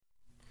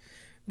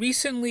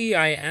Recently,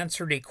 I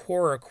answered a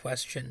Quora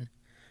question.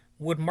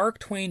 Would Mark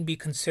Twain be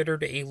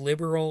considered a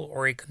liberal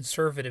or a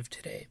conservative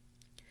today?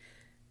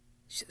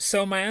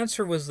 So, my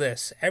answer was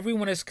this: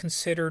 everyone is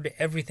considered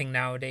everything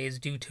nowadays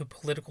due to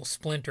political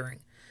splintering.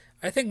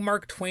 I think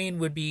Mark Twain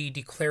would be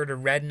declared a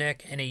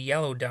redneck and a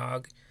yellow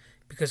dog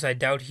because I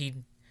doubt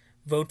he'd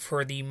vote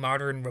for the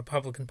modern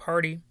Republican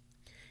Party.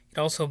 He'd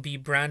also be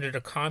branded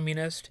a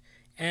communist,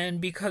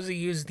 and because he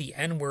used the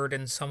N word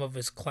in some of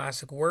his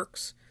classic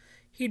works,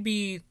 he'd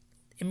be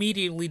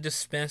immediately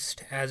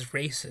dismissed as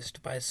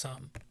racist by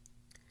some.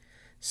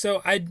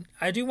 So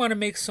I do want to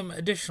make some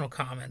additional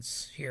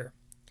comments here.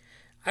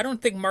 I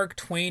don't think Mark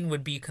Twain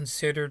would be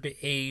considered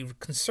a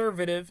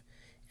conservative,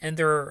 and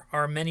there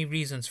are many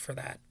reasons for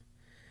that.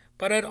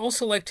 But I'd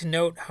also like to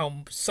note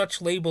how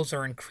such labels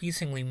are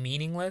increasingly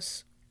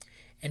meaningless,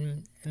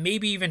 and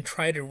maybe even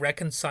try to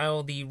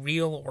reconcile the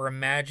real or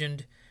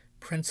imagined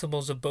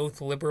principles of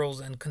both liberals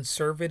and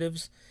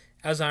conservatives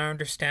as I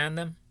understand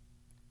them,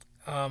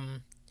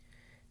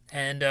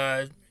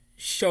 and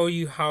show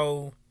you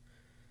how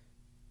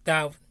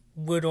that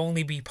would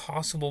only be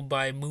possible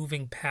by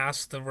moving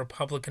past the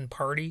Republican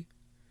Party.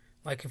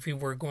 Like, if we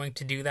were going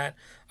to do that,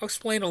 I'll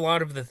explain a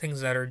lot of the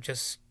things that are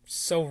just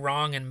so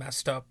wrong and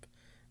messed up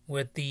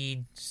with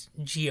the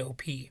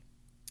GOP.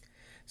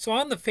 So,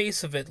 on the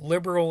face of it,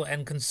 liberal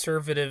and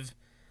conservative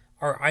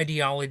are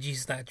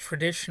ideologies that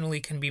traditionally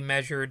can be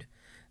measured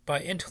by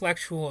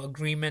intellectual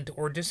agreement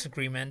or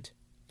disagreement,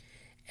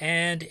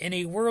 and in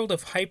a world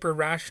of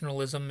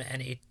hyper-rationalism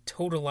and a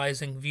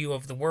totalizing view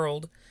of the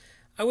world,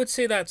 I would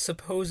say that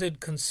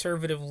supposed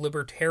conservative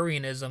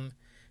libertarianism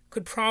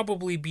could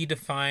probably be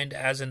defined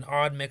as an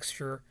odd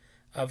mixture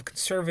of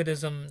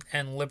conservatism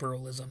and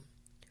liberalism.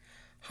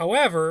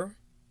 However,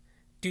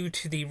 due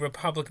to the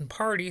Republican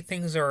Party,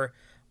 things are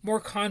more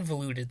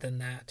convoluted than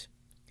that.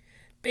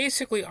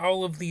 Basically,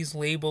 all of these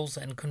labels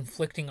and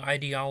conflicting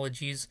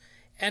ideologies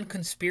and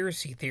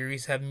conspiracy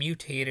theories have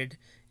mutated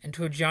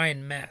into a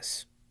giant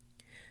mess.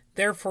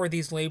 Therefore,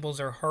 these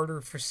labels are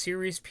harder for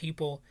serious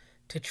people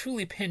to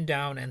truly pin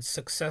down and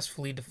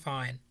successfully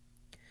define.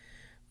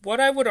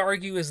 What I would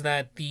argue is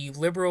that the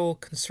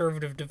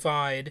liberal-conservative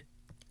divide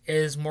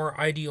is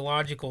more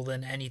ideological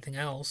than anything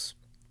else.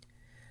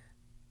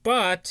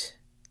 But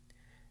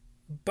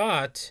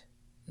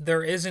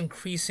there is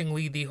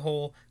increasingly the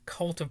whole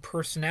cult of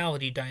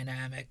personality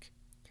dynamic.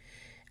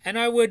 And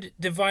I would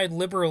divide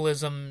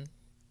liberalism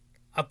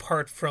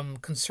apart from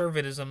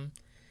conservatism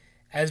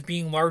as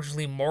being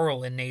largely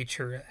moral in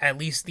nature, at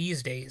least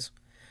these days,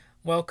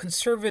 while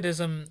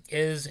conservatism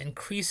is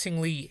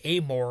increasingly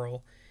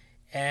amoral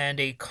and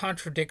a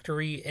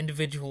contradictory,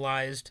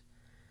 individualized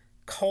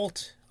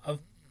cult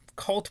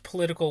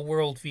political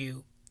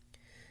worldview,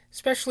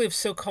 especially of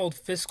so-called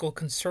fiscal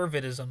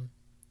conservatism,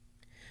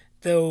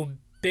 though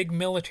big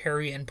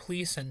military and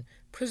police and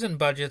prison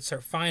budgets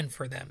are fine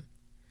for them.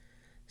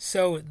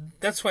 So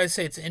that's why I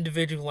say it's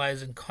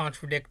individualized and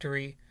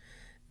contradictory,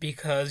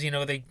 because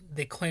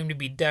they claim to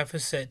be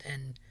deficit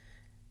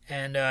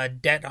and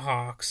debt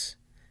hawks,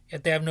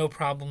 yet they have no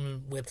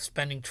problem with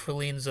spending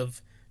trillions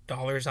of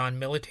dollars on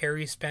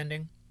military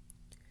spending.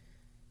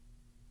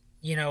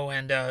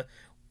 And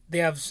they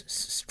have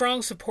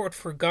strong support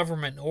for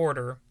government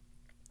order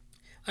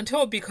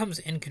until it becomes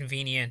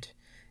inconvenient,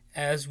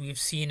 as we've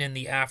seen in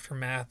the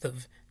aftermath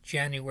of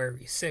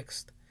January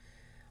 6th,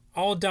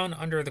 all done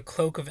under the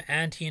cloak of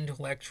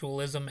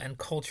anti-intellectualism and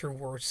culture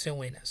war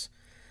silliness.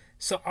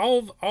 So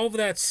all of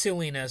that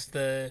silliness,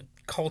 the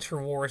culture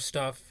war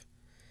stuff,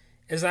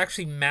 is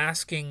actually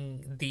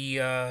masking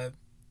the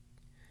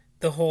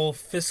whole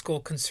fiscal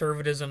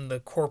conservatism, the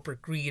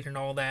corporate greed, and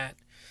all that,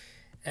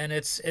 and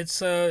it's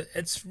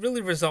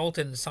really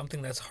resulted in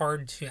something that's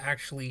hard to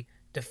actually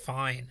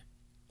define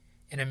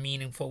in a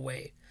meaningful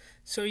way.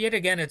 So yet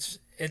again,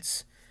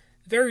 it's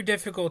very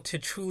difficult to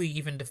truly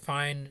even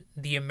define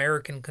the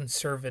American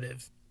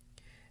conservative,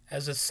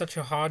 as it's such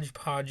a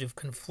hodgepodge of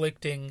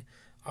conflicting,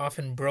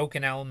 often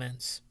broken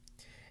elements,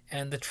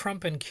 and the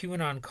Trump and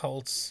QAnon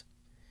cults,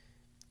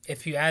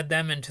 if you add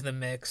them into the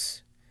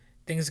mix,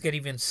 things get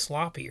even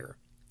sloppier.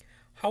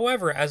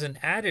 However, as an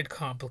added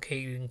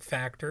complicating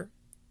factor,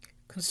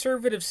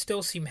 conservatives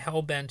still seem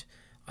hell-bent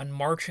on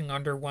marching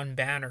under one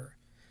banner,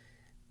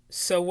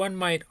 so one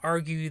might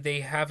argue they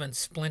haven't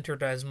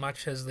splintered as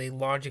much as they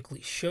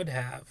logically should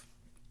have.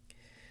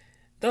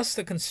 Thus,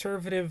 the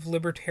conservative,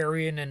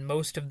 libertarian, and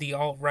most of the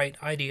alt-right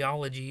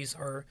ideologies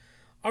are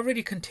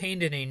already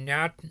contained in a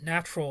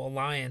natural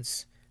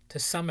alliance to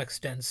some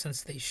extent,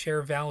 since they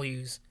share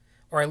values,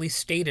 or at least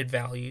stated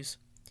values,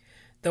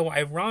 though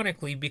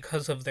ironically,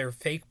 because of their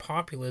fake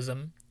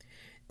populism,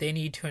 they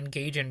need to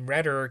engage in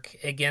rhetoric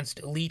against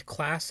elite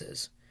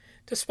classes,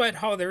 despite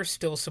how they're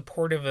still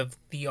supportive of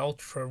the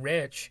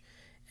ultra-rich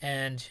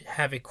and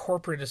have a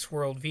corporatist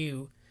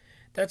worldview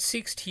that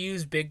seeks to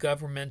use big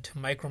government to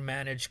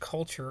micromanage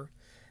culture,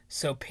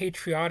 so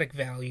patriotic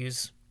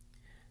values,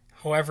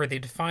 however they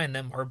define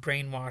them, are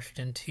brainwashed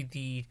into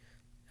the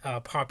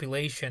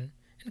population,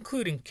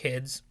 including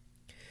kids.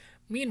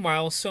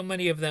 Meanwhile, so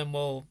many of them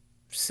will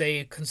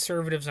say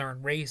conservatives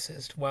aren't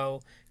racist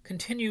while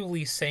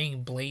continually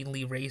saying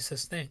blatantly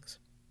racist things.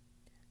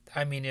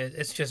 I mean,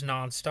 it's just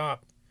nonstop.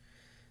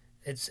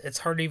 It's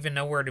hard to even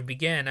know where to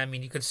begin. I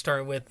mean, you could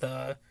start with,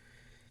 an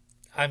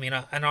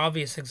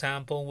obvious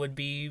example would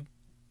be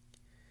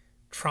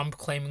Trump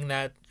claiming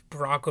that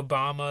Barack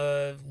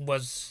Obama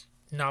was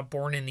not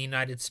born in the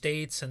United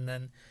States, and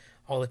then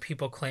all the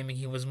people claiming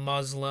he was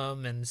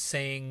Muslim and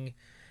saying,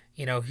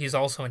 he's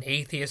also an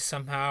atheist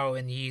somehow,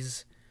 and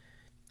he's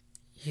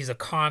a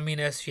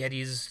communist, yet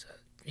he's,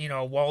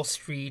 a Wall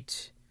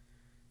Street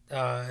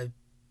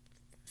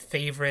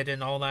favorite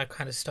and all that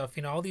kind of stuff.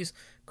 All these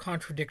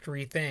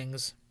contradictory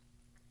things.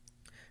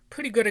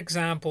 Pretty good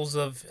examples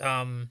of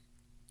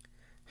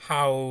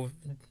how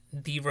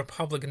the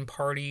Republican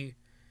Party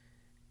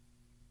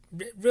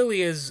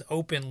really is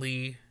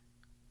openly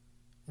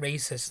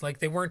racist. Like,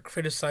 they weren't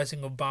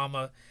criticizing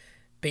Obama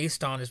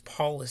based on his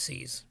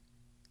policies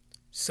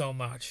so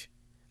much.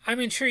 I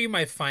mean, sure, you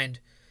might find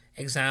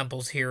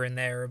examples here and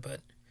there,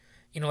 but,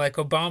 like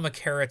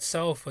Obamacare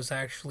itself was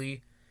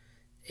actually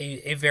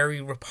a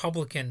very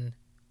Republican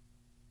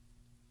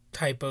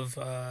type of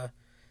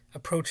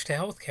approach to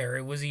healthcare.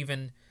 It was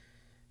even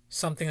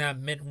something that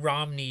Mitt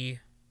Romney,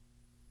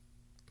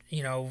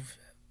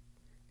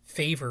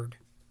 favored.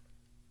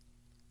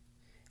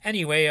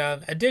 Anyway,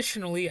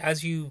 additionally,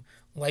 as you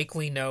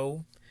likely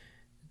know,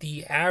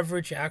 the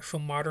average actual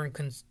modern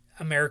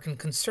American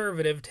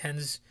conservative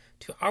tends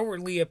to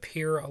outwardly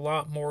appear a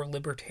lot more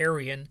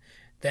libertarian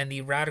than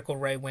the radical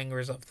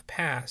right-wingers of the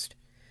past,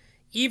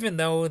 even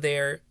though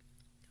they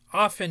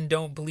often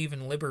don't believe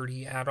in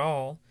liberty at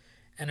all,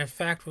 and in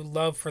fact would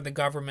love for the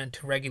government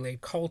to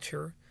regulate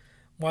culture,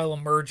 while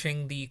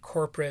emerging the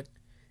corporate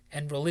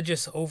and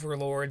religious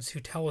overlords who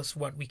tell us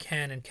what we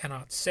can and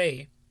cannot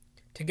say,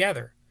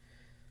 together,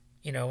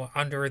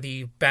 under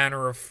the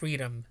banner of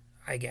freedom,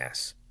 I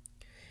guess.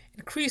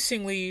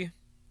 Increasingly,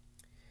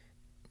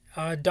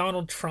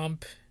 Donald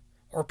Trump,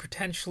 or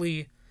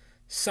potentially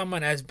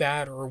someone as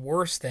bad or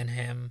worse than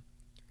him,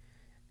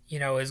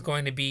 is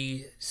going to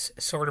be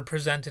sort of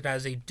presented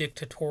as a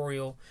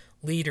dictatorial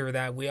leader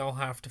that we all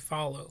have to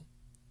follow.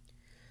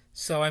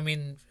 So, I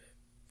mean,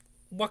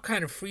 what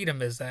kind of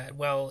freedom is that?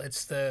 Well,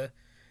 it's the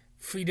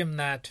freedom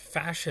that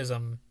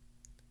fascism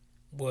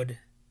would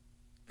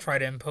try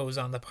to impose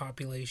on the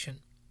population.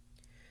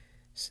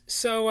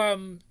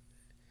 So,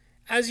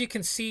 as you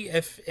can see,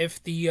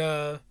 if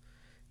the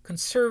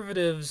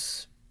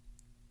conservatives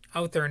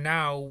out there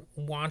now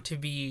want to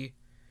be,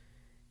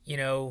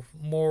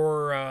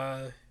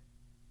 more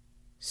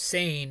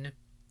sane,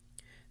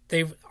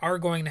 they are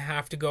going to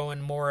have to go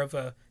in more of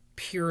a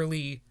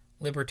purely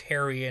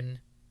libertarian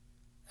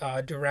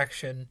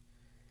direction,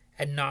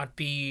 and not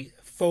be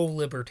faux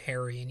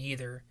libertarian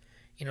either.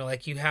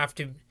 Like you have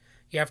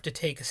to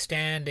take a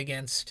stand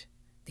against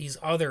these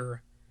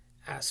other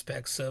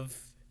aspects of,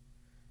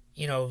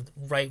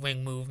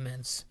 right-wing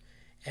movements,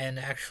 and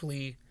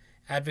actually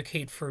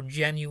advocate for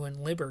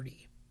genuine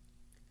liberty.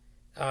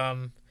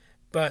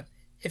 But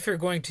if you're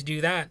going to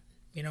do that,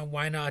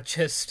 why not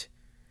just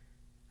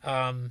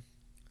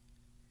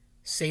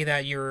say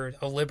that you're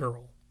a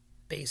liberal,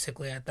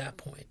 basically, at that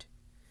point.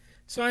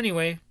 So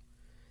anyway,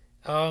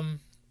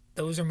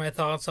 those are my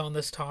thoughts on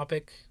this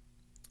topic,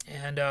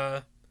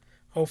 and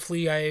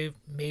hopefully I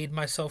made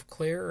myself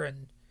clear,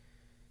 and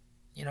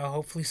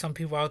hopefully some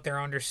people out there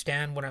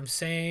understand what I'm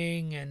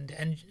saying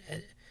and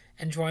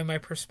enjoy my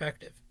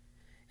perspective.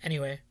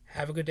 Anyway,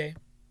 have a good day.